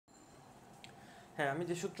হ্যাঁ, আমি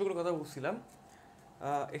যে সূত্রগুলোর কথা বলছিলাম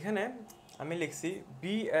এখানে আমি লিখছি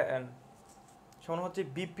BAN সমান হচ্ছে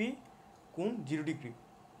বিপি কোণ 0 ডিগ্রি,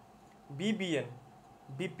 BBN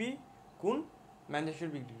বিপি কোণ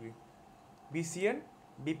 -20 ডিগ্রি, BCN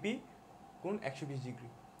বিপি কোণ 120 ডিগ্রি।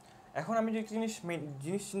 এখন আমি যে একটা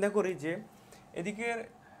জিনিস চিন্তা করি যে এদিকের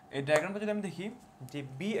এই ডায়াগ্রামটা যদি আমি দেখি যে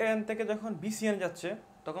BAN থেকে যখন BCN যাচ্ছে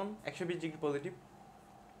তখন 120 ডিগ্রি পজিটিভ,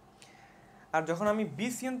 আর যখন আমি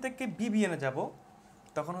BCN থেকে BBN এ যাব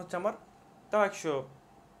তখন হচ্ছে আমার তাও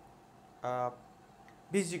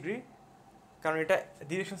 120 ডিগ্রি, কারণ এটা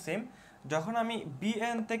ডিরেকশন সেম। যখন আমি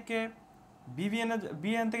BN থেকে BVN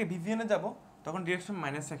এ যাব তখন ডিরেকশন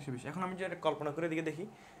 -120। এখন আমি যেটা কল্পনা করে দিকে দেখি,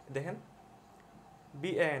 দেখেন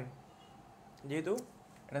BN যেহেতু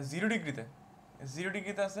এটা 0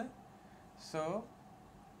 ডিগ্রিতে আছে, সো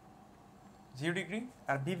 0 ডিগ্রি।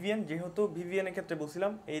 আর BVN যেহেতু BVN এর ক্ষেত্রে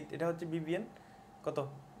বলছিলাম এটা হচ্ছে BVN কত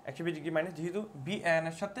 120 ডিগ্রি মাইনাস, যেহেতু BN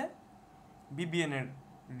এর সাথে BBN এর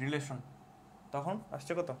রিলেশন তখন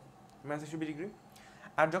আসছে কত -120 ডিগ্রি।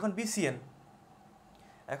 আর যখন BCN,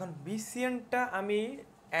 এখন BCNটা আমি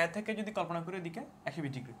এ থেকে যদি কল্পনা করে দিকে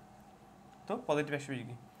 120 ডিগ্রি, তো পজিটিভ 120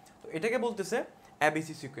 ডিগ্রি। তো এটাকে বলতেছে ABC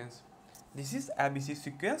sequence. This is ABC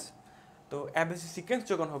sequence. তো ABC সিকোয়েন্স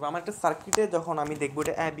যখন হবে আমার একটা সার্কিটে, যখন আমি দেখবো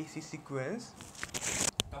এটা ABC সিকোয়েন্স,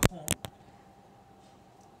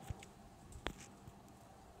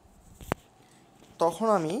 তখন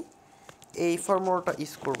আমি এই ফর্মুলাটা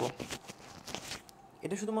ইউজ করব।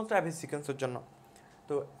 এটা শুধুমাত্র ABC সিকোয়েন্সের জন্য।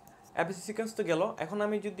 তো ABC সিকোয়েন্স তো গেল, এখন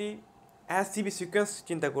আমি যদি SCB সিকোয়েন্স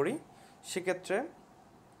চিন্তা করি সেক্ষেত্রে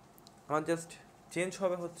আমার জাস্ট চেঞ্জ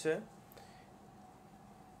হবে হচ্ছে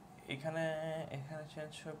এখানে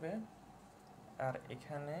চেঞ্জ হবে, আর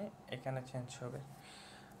এখানে চেঞ্জ হবে।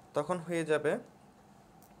 তখন হয়ে যাবে,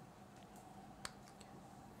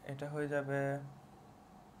 এটা হয়ে যাবে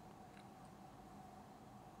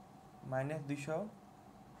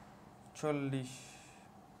 -240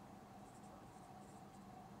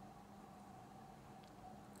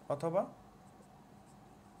 অথবা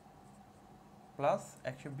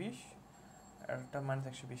 +120 আর একটা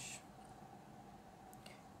 -120।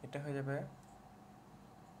 এটা হয়ে যাবে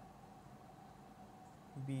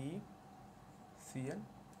BCN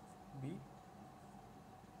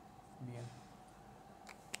BBN।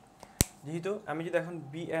 যেহেতু আমি যদি এখন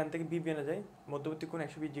BN থেকে BBN এ যাই, মধ্যবর্তী কোণ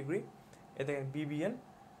 120 ডিগ্রি, এ দেখেন BBN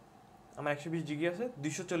আমার 120 ডিগ্রি আছে,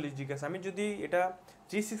 240 ডিগ্রি আছে। আমি যদি এটা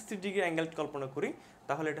 360 ডিগ্রি অ্যাঙ্গেল কল্পনা করি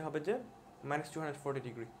তাহলে এটা হবে যে -240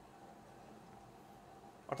 ডিগ্রি,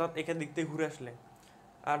 অর্থাৎ এখান দিক থেকে ঘুরে আসলে।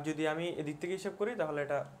 আর যদি আমি এদিক থেকে হিসাব করি তাহলে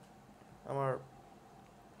এটা আমার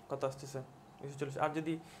কত আসতেছে 240। আর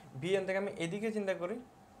যদি BN থেকে আমি এদিকে চিন্তা করি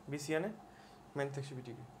BCN এ -120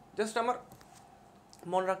 ডিগ্রি। জাস্ট আমার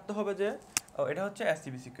মনে রাখতে হবে যে এটা হচ্ছে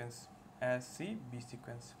SCB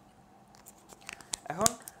সিকোয়েন্স। এখন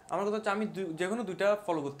আমার কথা হচ্ছে আমি যে কোনো দুইটা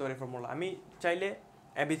ফলো করতে পারি ফর্মুলা। আমি চাইলে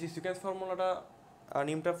ABC সিকোয়েন্স ফর্মুলাটা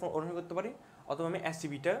নিয়মটা অনুসরণ করতে পারি, অথবা আমি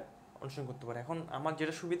SCBটা অনুসরণ করতে পারি। এখন আমার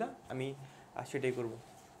যেটা সুবিধা আমি সেটাই করব।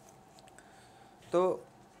 তো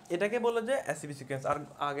এটাকে বলে যে SCB সিকোয়েন্স। আর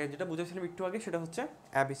আগে যেটা বুঝেছিলাম একটু আগে সেটা হচ্ছে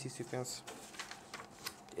ABC সিকোয়েন্স।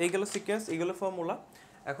 এইগুলো সিকোয়েন্স, এইগুলো ফর্মুলা।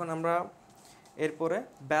 এখন আমরা এরপরে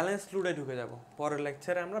ব্যালেন্স লোডে ঢুকে যাব। পরের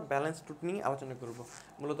লেকচারে আমরা ব্যালেন্স লোড নিয়ে আলোচনা করব।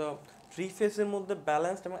 মূলত 3 ফেজের মধ্যে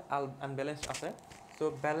ব্যালেন্সড এবং আনব্যালেন্সড আছে। তো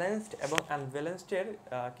ব্যালেন্সড এবং আনব্যালেন্সডের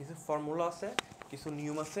কিছু ফর্মুলা আছে, কিছু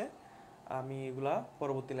নিয়ম আছে, আমি এগুলা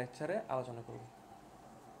পরবর্তী লেকচারে আলোচনা করব।